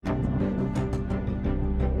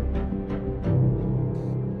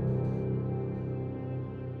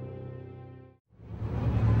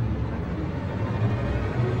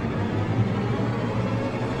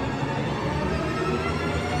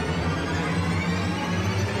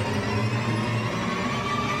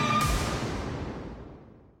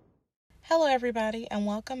Hello, everybody, and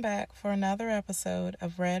welcome back for another episode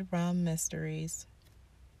of Red Rum Mysteries.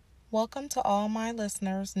 Welcome to all my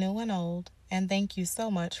listeners, new and old, and thank you so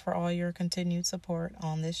much for all your continued support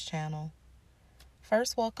on this channel.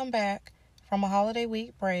 First, welcome back from a holiday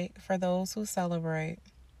week break for those who celebrate.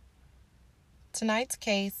 Tonight's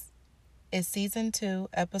case is Season 2,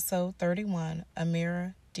 Episode 31,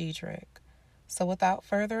 Ameera, Deadrick. So without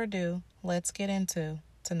further ado, let's get into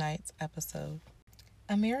tonight's episode.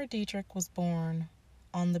 Ameera Deadrick was born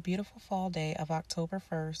on the beautiful fall day of October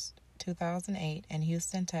 1st, 2008 in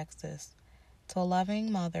Houston, Texas, to a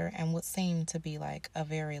loving mother and what seemed to be like a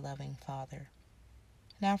very loving father.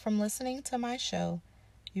 Now, from listening to my show,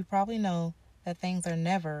 you probably know that things are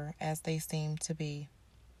never as they seem to be.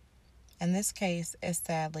 And this case is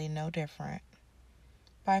sadly no different.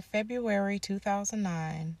 By February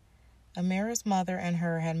 2009, Ameera's mother and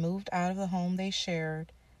her had moved out of the home they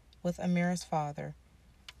shared with Ameera's father.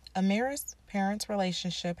 Ameera's parents'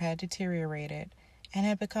 relationship had deteriorated and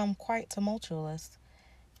had become quite tumultuous,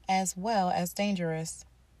 as well as dangerous,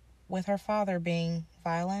 with her father being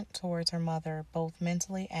violent towards her mother, both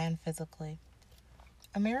mentally and physically.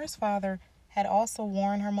 Ameera's father had also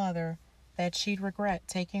warned her mother that she'd regret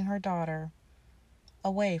taking her daughter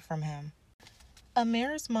away from him.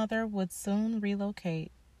 Ameera's mother would soon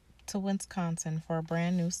relocate to Wisconsin for a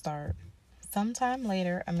brand new start. Sometime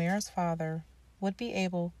later, Ameera's father would be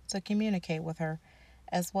able to communicate with her,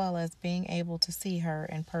 as well as being able to see her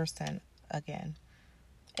in person again.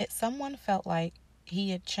 Someone felt like he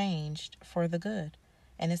had changed for the good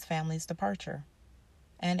in his family's departure.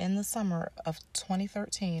 And in the summer of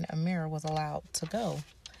 2013, Ameera was allowed to go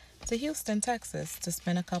to Houston, Texas, to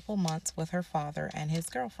spend a couple months with her father and his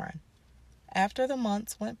girlfriend. After the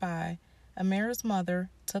months went by, Ameera's mother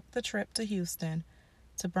took the trip to Houston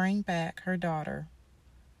to bring back her daughter,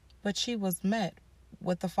 but she was met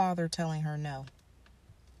with the father telling her no.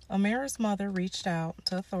 Ameera's mother reached out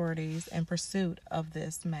to authorities in pursuit of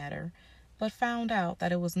this matter, but found out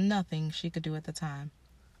that it was nothing she could do at the time.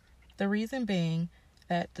 The reason being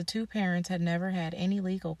that the two parents had never had any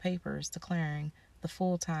legal papers declaring the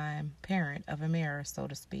full-time parent of Ameera, so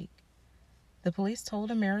to speak. The police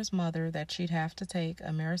told Ameera's mother that she'd have to take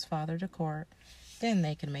Ameera's father to court, then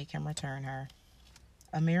they could make him return her.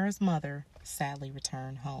 Ameera's mother sadly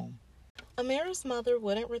returned home. Ameera's mother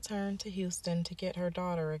wouldn't return to Houston to get her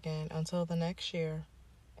daughter again until the next year.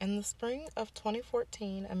 In the spring of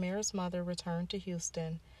 2014, Ameera's mother returned to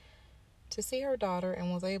Houston to see her daughter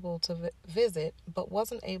and was able to visit, but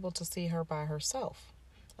wasn't able to see her by herself.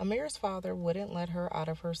 Ameera's father wouldn't let her out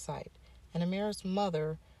of her sight, and Ameera's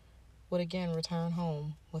mother would again return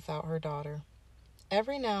home without her daughter.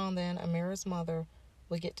 Every now and then, Ameera's mother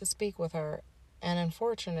would get to speak with her, and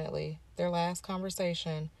unfortunately, their last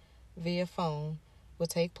conversation via phone would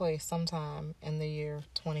take place sometime in the year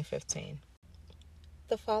 2015.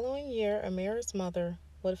 The following year, Ameera's mother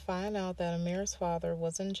would find out that Ameera's father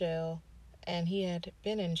was in jail, and he had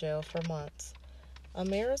been in jail for months.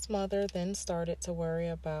 Ameera's mother then started to worry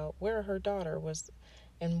about where her daughter was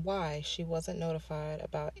and why she wasn't notified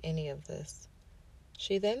about any of this.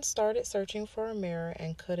 She then started searching for Ameera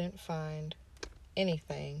and couldn't find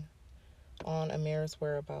anything on Ameera's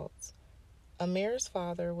whereabouts. Ameera's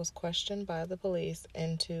father was questioned by the police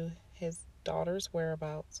into his daughter's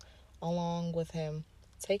whereabouts, along with him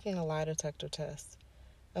taking a lie detector test.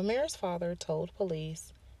 Ameera's father told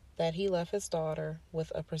police that he left his daughter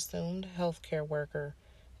with a presumed healthcare worker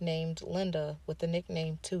named Linda with the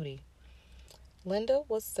nickname Tootie. Linda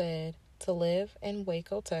was said to live in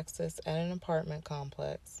Waco, Texas at an apartment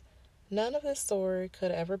complex. None of this story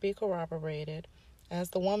could ever be corroborated, as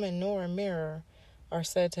the woman nor Ameera are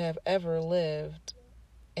said to have ever lived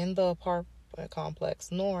in the apartment complex,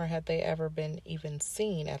 nor had they ever been even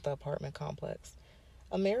seen at the apartment complex.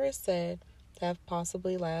 Ameera is said to have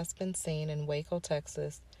possibly last been seen in Waco,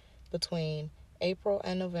 Texas between April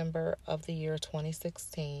and November of the year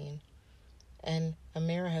 2016, and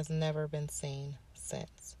Ameera has never been seen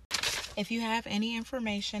since. If you have any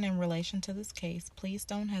information in relation to this case, please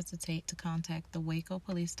don't hesitate to contact the Waco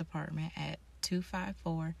Police Department at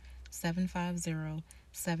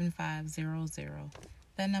 254-750-7500.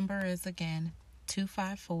 That number is again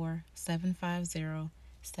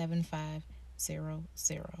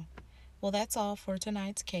 254-750-7500. Well, that's all for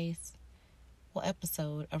tonight's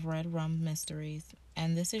episode of Red Rum Mysteries.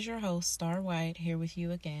 And this is your host, Star White, here with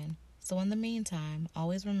you again. So in the meantime,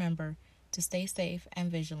 always remember to stay safe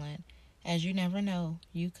and vigilant, as you never know,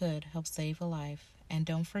 you could help save a life. And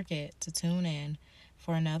don't forget to tune in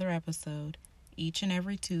for another episode each and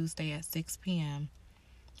every Tuesday at 6 p.m.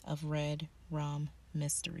 of Red Rum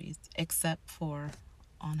Mysteries, except for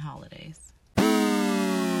on holidays.